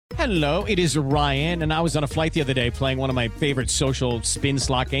Hello, it is Ryan, and I was on a flight the other day playing one of my favorite social spin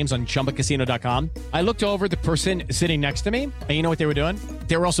slot games on ChumbaCasino.com. I looked over at the person sitting next to me, and you know what they were doing?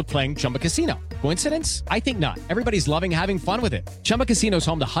 They were also playing Chumba Casino. Coincidence? I think not. Everybody's loving having fun with it. Chumba Casino is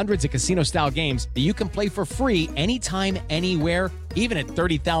home to hundreds of casino-style games that you can play for free anytime, anywhere, even at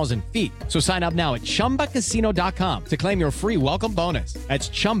 30,000 feet. So sign up now at ChumbaCasino.com to claim your free welcome bonus. That's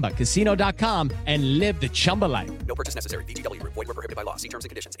ChumbaCasino.com and live the Chumba life. No purchase necessary. VGW. Void where prohibited by law. See terms and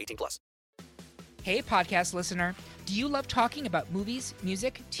conditions. 18+. Hey, podcast listener. Do you love talking about movies,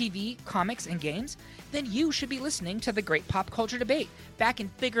 music, TV, comics, and games? Then you should be listening to The Great Pop Culture Debate, back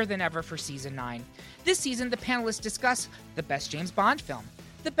and bigger than ever for Season 9. This season, the panelists discuss the best James Bond film,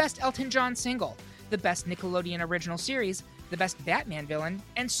 the best Elton John single, the best Nickelodeon original series, the best Batman villain,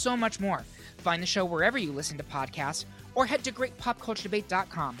 and so much more. Find the show wherever you listen to podcasts, or head to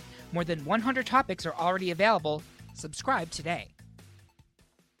greatpopculturedebate.com. More than 100 topics are already available. Subscribe today.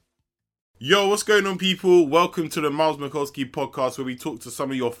 Yo, what's going on, people? Welcome to the Miles Mikulski podcast, where we talk to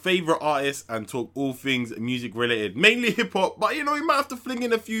some of your favorite artists and talk all things music related, mainly hip hop, but you know, we might have to fling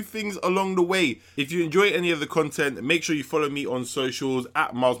in a few things along the way. If you enjoy any of the content, make sure you follow me on socials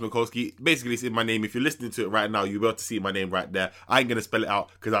at Miles Mikulski. Basically, it's in my name. If you're listening to it right now, you'll be able to see my name right there. I ain't gonna spell it out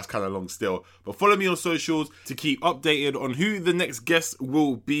because that's kind of long still, but follow me on socials to keep updated on who the next guest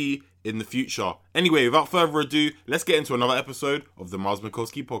will be in the future. Anyway, without further ado, let's get into another episode of the Miles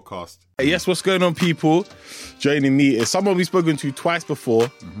Mikulski podcast. Yes, what's going on, people? Joining me is someone we've spoken to twice before.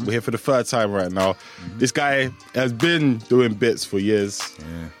 Mm-hmm. We're here for the third time right now. Mm-hmm. This guy has been doing bits for years.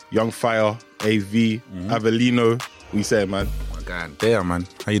 Yeah. Young Fire, AV, Avelino. What you saying, man? God damn, man.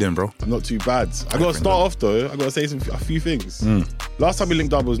 How you doing, bro? Not too bad. I got to start off, though. I got to say a few things. Last time we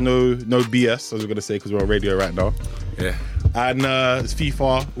linked up was no BS, as we're going to say, because we're on radio right now. Yeah. And it's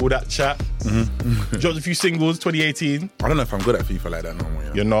FIFA, all that chat. Mm-hmm. Dropped a few singles, 2018. I don't know if I'm good at FIFA like that no more.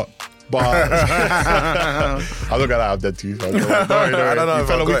 You're not. But I look at that, I'm dead too. I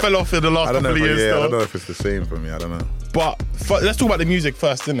don't know. We fell off in the last couple of years. I don't know if it's the same for me. I don't know. But let's talk about the music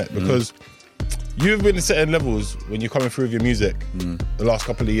first, innit? Because you've been setting levels when you're coming through with your music the last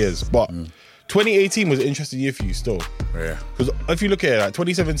couple of years. But 2018 was an interesting year for you still. Yeah. Because if you look at it, like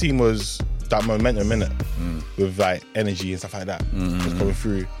 2017 was that momentum in it with like energy and stuff like that. Was coming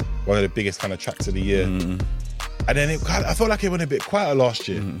through one of the biggest kind of tracks of the year. And then I felt like it went a bit quieter last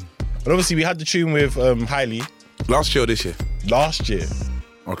year. And obviously we had the tune with Hailey. Last year or this year? Last year.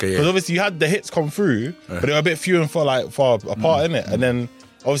 Okay, yeah. Because obviously you had the hits come through, but they were a bit few and far apart, innit? And then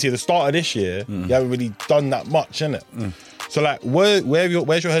obviously at the start of this year, you haven't really done that much, innit? So like, where's your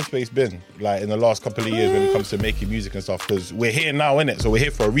headspace been like in the last couple of years when it comes to making music and stuff? Because we're here now, innit? So we're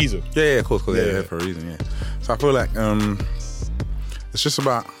here for a reason. Yeah, of course, we're here for a reason, yeah. So I feel like it's just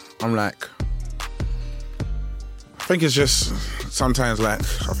about, I think it's just sometimes like,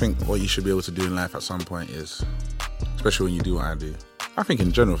 I think what you should be able to do in life at some point is, especially when you do what I do, I think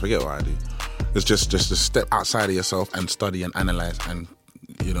in general, forget what I do, it's just to step outside of yourself and study and analyze and,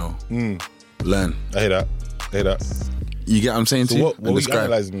 you know, learn. I hear that. You get what I'm saying? So what are you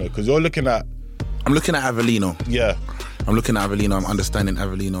analysing though? Because you're looking at... I'm looking at Avelino. Yeah. I'm looking at Avelino, I'm understanding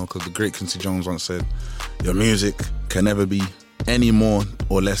Avelino, because the great Quincy Jones once said, your music can never be any more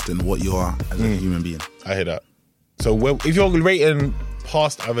or less than what you are as a human being. I hear that. So if you're rating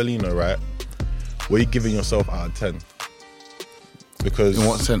past Avelino, right, what are you giving yourself out of 10? Because... In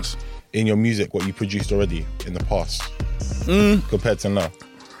what sense? In your music, what you produced already in the past compared to now.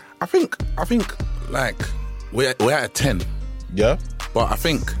 I think like we're at a 10. Yeah? But I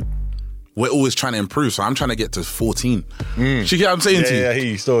think we're always trying to improve, so I'm trying to get to 14. You get what I'm saying to you? Yeah, I hear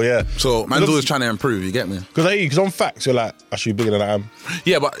you still, yeah. So man's always trying to improve, you get me? Because on facts, you're like, I should be bigger than I am.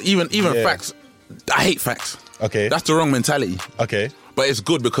 Yeah, but even facts, I hate facts. Okay. That's the wrong mentality. Okay. But it's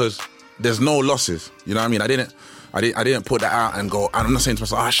good because there's no losses. You know what I mean? I didn't put that out and go, and I'm not saying to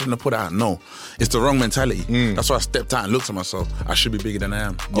myself, I shouldn't have put that out. No, it's the wrong mentality. That's why I stepped out and looked at myself. I should be bigger than I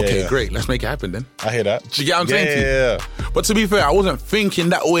am. Okay, great. Let's make it happen then. I hear that. Do you get what I'm saying to you? Yeah. But to be fair, I wasn't thinking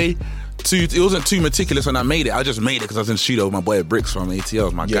that way. It wasn't too meticulous when I made it. I just made it because I was in the studio with my boy Bricks from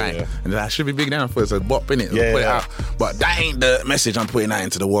ATL, my guy. Yeah. And I should be bigger than I am. It's a bop, innit? Put it out. But that ain't the message I'm putting out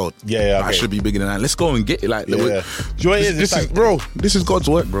into the world. Okay. I should be bigger than that. Let's go and get it. Like, this is God's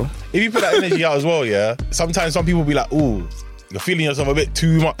work, bro. If you put that energy out as well, sometimes some people be like, ooh, you're feeling yourself a bit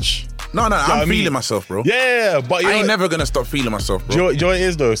too much. No, I'm feeling myself, bro. Yeah, but I ain't never gonna stop feeling myself, bro. Do you know what it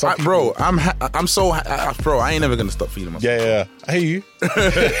is though? Bro, I'm so bro. I ain't never gonna stop feeling myself. Yeah. I hear you.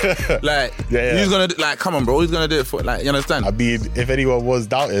 Who's gonna do, like? Come on, bro. Who's gonna do it for? Like, you understand? I mean, if anyone was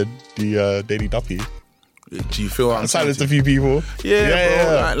doubted the Daily Duppy, do you feel what I'm silenced a few people?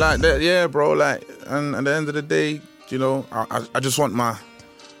 Yeah, bro. Like that. Yeah, bro. Like, and at the end of the day, you know, I just want my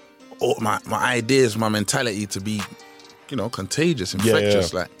my ideas, my mentality to be, contagious,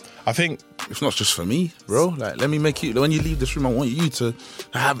 infectious. Like, I think it's not just for me, bro. Like, let me make you. When you leave this room, I want you to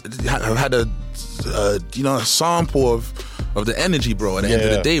have had a sample of the energy, bro. At the end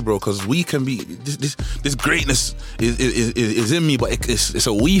of the day, bro, because we can be this greatness is in me, but it's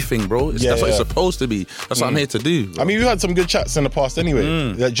a we thing, bro. That's what it's supposed to be. That's what I'm here to do, bro. I mean, we've had some good chats in the past, anyway. Do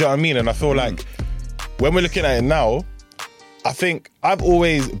you know what I mean? And I feel like when we're looking at it now, I think I've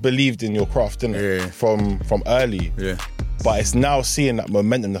always believed in your craft, didn't from early. Yeah. But it's now seeing that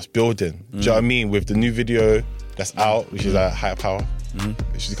momentum that's building. Do you know what I mean? With the new video that's out, which is Higher Power,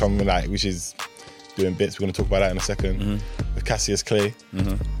 which is coming which is doing bits. We're going to talk about that in a second. With Cassius Clay.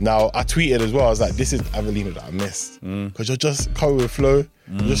 Now, I tweeted as well. I was like, this is Avelino that I missed. Because you're just coming with flow.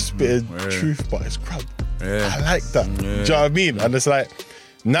 You're just spitting truth, but it's crap. I like that. Do you know what I mean? And it's like,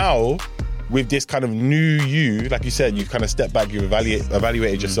 now, with this kind of new you, like you said, you've kind of stepped back, you've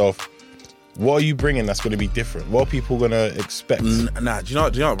evaluated yourself. What are you bringing that's going to be different? What are people going to expect? Nah, do you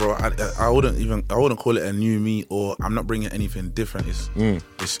know what, bro? I wouldn't call it a new me, or I'm not bringing anything different.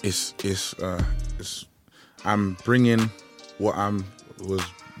 I'm bringing what I was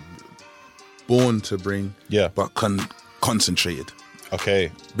born to bring, but concentrated.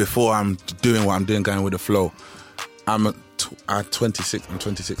 Okay. Before I'm doing what I'm doing, going with the flow. I'm 26. I'm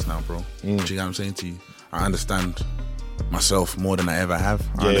 26 now, bro. Do you get what I'm saying to you? I understand myself more than I ever have.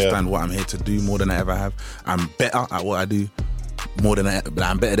 I understand what I'm here to do more than I ever have. I'm better at what I do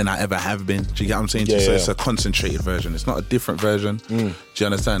I'm better than I ever have been. Do you get what I'm saying to you? So it's a concentrated version. It's not a different version. Do you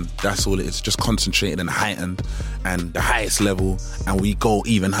understand? That's all it is. Just concentrated and heightened and the highest level, and we go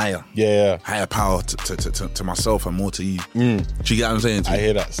even higher. Higher power to myself and more to you. Do you get what I'm saying to you? I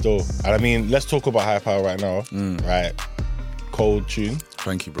hear that still. And I mean, let's talk about Higher Power right now. Right. Cold tune.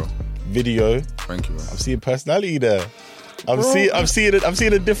 Thank you, bro. Video. Thank you, bro. I'm seeing personality there. I'm seeing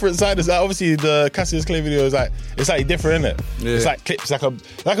a different side. It's like, obviously the Cassius Clay video is like, it's like different, isn't it? Yeah. It's like clips, like a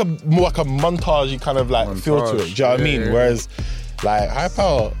more like a montage kind of like feel to it. Do you know what I mean? Yeah. Whereas like High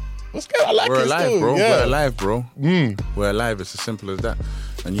Power, what's good? I like We're it alive, still. bro. Yeah. We're alive, bro. We're alive. It's as simple as that.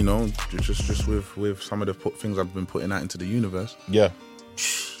 And just with some of the things I've been putting out into the universe. Yeah.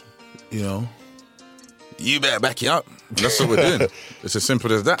 You better back it up. That's what we're doing. It's as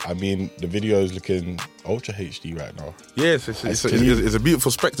simple as that. I mean, the video is looking ultra HD right now. Yes, it's a beautiful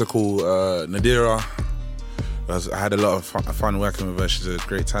spectacle. Nadira, I had a lot of fun working with her. She's a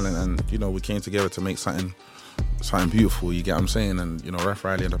great talent, and we came together to make something beautiful. You get what I'm saying? And Raf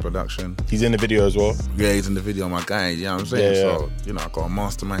Riley in the production. He's in the video as well. Yeah, he's in the video. My guy. You know what I'm saying? So I got a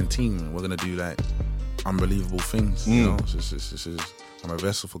mastermind team, and we're gonna do like unbelievable things. I'm a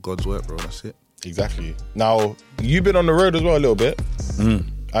vessel for God's work, bro. That's it. Exactly. Now, you've been on the road as well a little bit.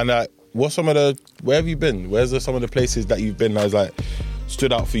 And where have you been? Where's some of the places that you've been that has like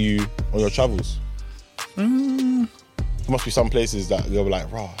stood out for you on your travels? There must be some places that you're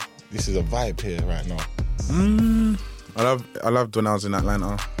like, raw, this is a vibe here right now. I loved when I was in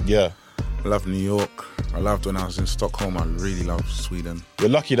Atlanta. Yeah. I love New York. I loved when I was in Stockholm. I really love Sweden. You're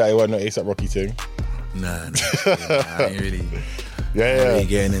lucky that it wasn't an ASAP Rocky thing. Nah, I ain't really... Yeah. Really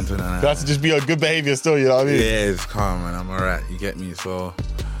getting into that. That's to just be on good behaviour still, you know what I mean? Yeah, it's calm, man. I'm alright, you get me? So,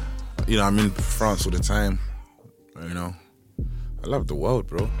 I'm in France all the time. I love the world,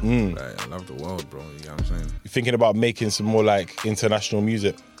 bro. Like, I love the world, bro. You know what I'm saying? You're thinking about making some more like international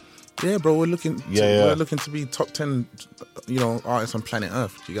music? Yeah, bro. We're looking to be top 10, artists on planet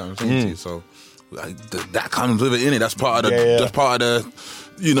Earth. Do you get what I'm saying to you? So, like, that comes with it, innit? That's part of the. That's part of the.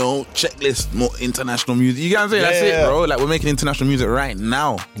 Checklist, more international music. You get what I'm saying? That's it, bro. Like, we're making international music right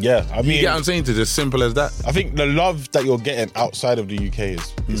now. Yeah, I mean... You get what I'm saying? It's as simple as that. I think the love that you're getting outside of the UK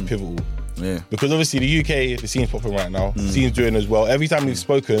is pivotal. Yeah. Because obviously the UK, the scene's popping right now. The scene's doing as well. Every time we've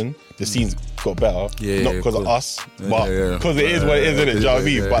spoken, the scene's got better. Not because of us, but because it is what it is, isn't it? Do you know what I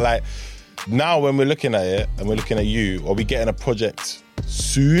mean? But like, now when we're looking at it, and we're looking at you, are we getting a project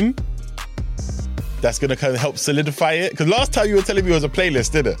soon that's going to kind of help solidify it? Because last time you were telling me it was a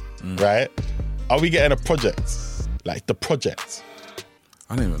playlist, didn't it? Right? Are we getting a project? Like the project?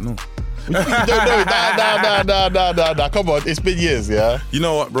 I don't even know. No. Come on, it's been years, yeah? You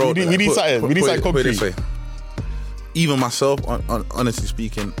know what, bro? We need something. We need something concrete. Put it this way. Even myself, honestly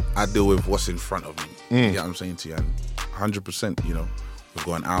speaking, I deal with what's in front of me. You get what I'm saying to you? And 100%, we've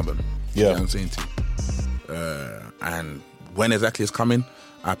got an album. You get what I'm saying to you? And when exactly it's coming,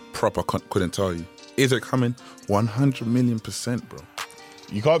 I couldn't tell you. Is it coming? 100 million%, bro.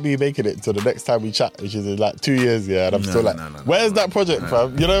 You can't be making it until the next time we chat, which is in like 2 years, yeah. And I'm still like, where's that project,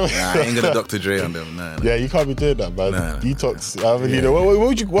 fam? You know? I ain't gonna Dr. Dre on them. Yeah, you can't be doing that, man. Detox,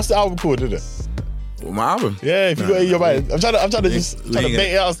 Avelino. What's the album called, isn't it? Well, my album? Yeah, if you got it in your mind. I'm trying to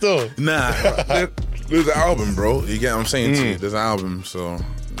bait it out still. Nah, there's an album, bro. You get what I'm saying to you? There's an album, so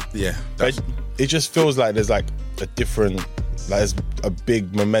yeah. It just feels like there's like a different, like there's a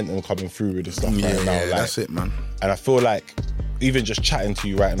big momentum coming through with the stuff right now. Like, that's it, man. And I feel like even just chatting to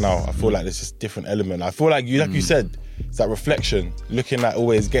you right now, I feel like there's this different element. I feel like you, like you said, it's that reflection, looking at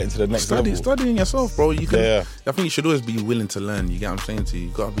always getting to the next level. Studying yourself, bro. You can. I think you should always be willing to learn. You get what I'm saying to you?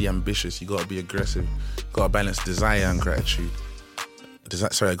 You gotta be ambitious. You gotta be aggressive. You gotta balance desire and gratitude.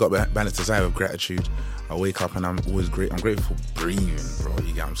 I got to balance desire with gratitude. I wake up and I'm always I'm grateful for breathing, bro.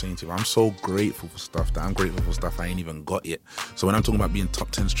 You get what I'm saying to you? I'm so grateful for stuff that I'm grateful for stuff I ain't even got yet. So when I'm talking about being top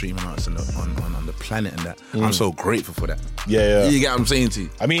 10 streaming artists on the planet and that, I'm so grateful for that. Yeah. You get what I'm saying to you?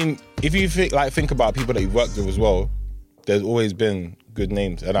 I mean, if you think about people that you've worked with as well, there's always been good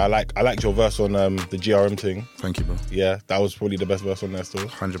names, and I liked your verse on the GRM thing. Thank you, bro. Yeah, that was probably the best verse on there still.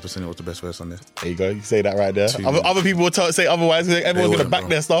 100% it was the best verse on there. There you go. You say that right there. Other people will say otherwise. Everyone's gonna back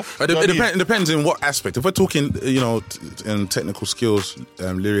their stuff. It depends in what aspect. If we're talking, in technical skills,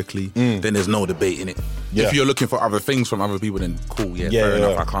 lyrically, then there's no debate in it. Yeah. If you're looking for other things from other people, then cool. Yeah, fair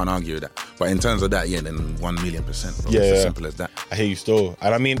enough. I can't argue with that. But in terms of that, then 1,000,000%. Bro. It's as simple as that. I hear you still,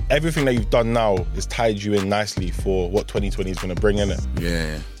 and I mean everything that you've done now has tied you in nicely for what 2020 is gonna bring in it.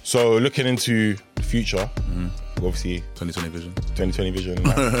 Yeah. So looking into the future, obviously 2020 vision.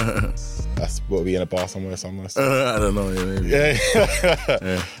 Like, that's what we in a bar somewhere. I don't know. Yeah, maybe.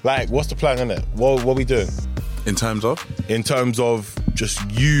 Yeah. Like, what's the plan in it? What are we doing? In terms of just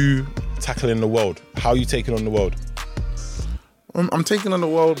you tackling the world. How are you taking on the world? I'm taking on the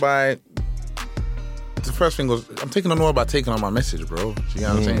world by. The first thing was I'm taking on the world by taking on my message, bro. You know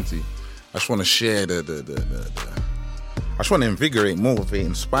what I'm saying to you? I just want to share I just want to invigorate, motivate,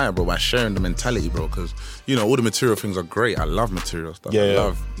 inspire, bro, by sharing the mentality, bro. Because, all the material things are great. I love material stuff. I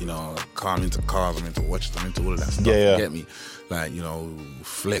love, I'm into cars, I'm into watches, I'm into all of that stuff. You get me? Like,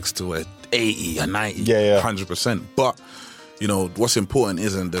 flex to a 80, a 90, 100%. But, what's important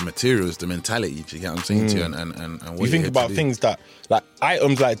isn't the material, it's the mentality. Do you get what I'm saying to you? And what you think about things that, like,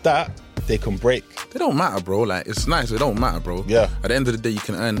 items like that, they can break. They don't matter, bro. Like, it's nice. It don't matter, bro. Yeah. At the end of the day, you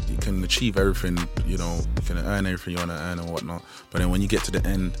can achieve everything, you can earn everything you want to earn and whatnot. But then when you get to the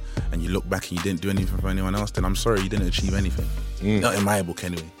end and you look back and you didn't do anything for anyone else, then I'm sorry, you didn't achieve anything. Not in my book,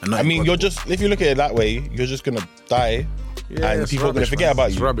 anyway. I mean, if you look at it that way, you're just going to die and people are going to forget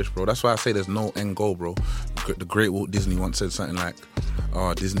about you. It's rubbish, bro. That's why I say there's no end goal, bro. The great Walt Disney once said something like,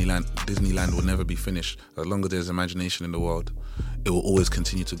 Disneyland will never be finished. As long as there's imagination in the world, it will always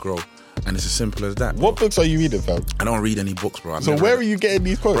continue to grow. And it's as simple as that, bro. What books are you reading, fam? I don't read any books, bro. So where are you getting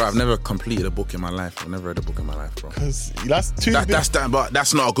these quotes? Bro, I've never completed a book in my life. I've never read a book in my life, bro. Because that's too big. But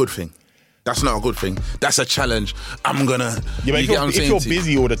that's not a good thing. That's not a good thing. That's a challenge. I'm gonna. Yeah, but if you're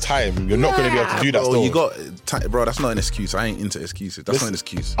busy all the time, you're not gonna be able to do that. Bro, bro, that's not an excuse. I ain't into excuses. That's not an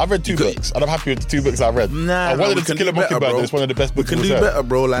excuse. I've read two books, and I'm happy with the 2 books I've read. I wanted to Kill a Mockingbird. It's one of the best books. We can do better,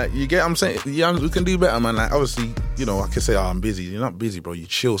 bro. Like, you get what I'm saying? Yeah, we can do better, man. Like, obviously, I can say, I'm busy. You're not busy, bro. You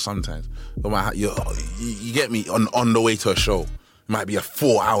chill sometimes. No matter how, you get me on the way to a show. Might be a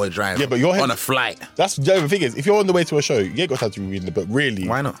 4-hour drive. Yeah, but on a flight. That's the thing is, if you're on the way to a show, you ain't got time to be reading the book. Really?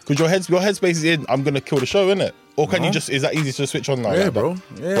 Why not? Because your headspace is in. I'm gonna kill the show, innit? Or can you just? Is that easy to switch on now? Yeah, like bro.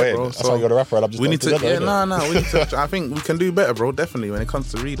 Yeah, bro. That's how you got a rapper. We need to. We need to. I think we can do better, bro. Definitely when it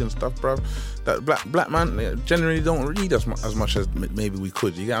comes to reading stuff, bro. That black man generally don't read as much as maybe we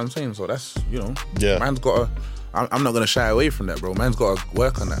could. You get what I'm saying? So that's Yeah. Man's got to. I'm not gonna shy away from that, bro. Man's got to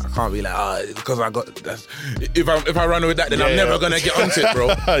work on that. I can't be like, because I got that. If I run with that, then I'm never gonna get onto it, bro.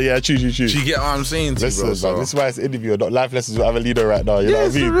 Yeah, true. Do you get what I'm saying to you, bro? So. This is why it's an interview, not life lessons with Avelino right now. You know what I mean?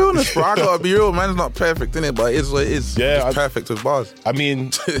 It's the realness, bro. I gotta be real. Man's not perfect, innit? But it is what it is. Yeah, it's perfect with bars. I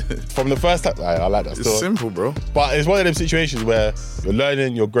mean, from the first time, I like that. It's simple, bro. But it's one of them situations where you're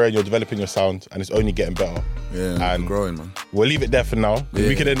learning, you're growing, you're developing your sound, and it's only getting better. Yeah, and growing, man. We'll leave it there for now. Yeah.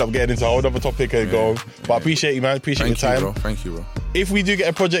 We could end up getting into a whole other topic and go on. But I appreciate you, man. Appreciate your time. Thank you, bro. If we do get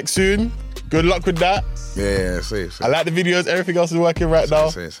a project soon, good luck with that. Yeah, safe. I like the videos. Everything else is working right now.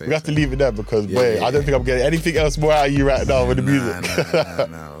 Safe. We have to leave it there because, I don't think I'm getting anything else more out of you right now with the music.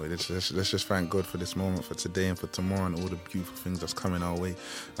 No. Let's just thank God for this moment, for today and for tomorrow and all the beautiful things that's coming our way.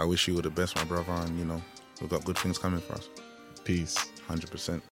 I wish you all the best, my brother, and, we've got good things coming for us. Peace.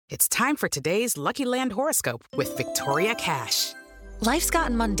 100%. It's time for today's Lucky Land horoscope with Victoria Cash. Life's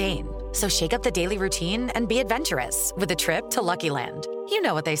gotten mundane, so shake up the daily routine and be adventurous with a trip to Lucky Land. You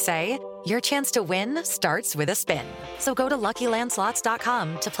know what they say, your chance to win starts with a spin. So go to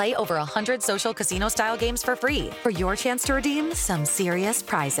LuckyLandSlots.com to play over 100 social casino-style games for free for your chance to redeem some serious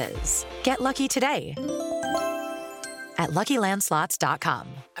prizes. Get lucky today at LuckyLandSlots.com.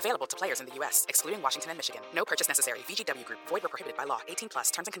 Available to players in the U.S., excluding Washington and Michigan. No purchase necessary. VGW Group. Void where prohibited by law.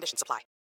 18+. Terms and conditions apply.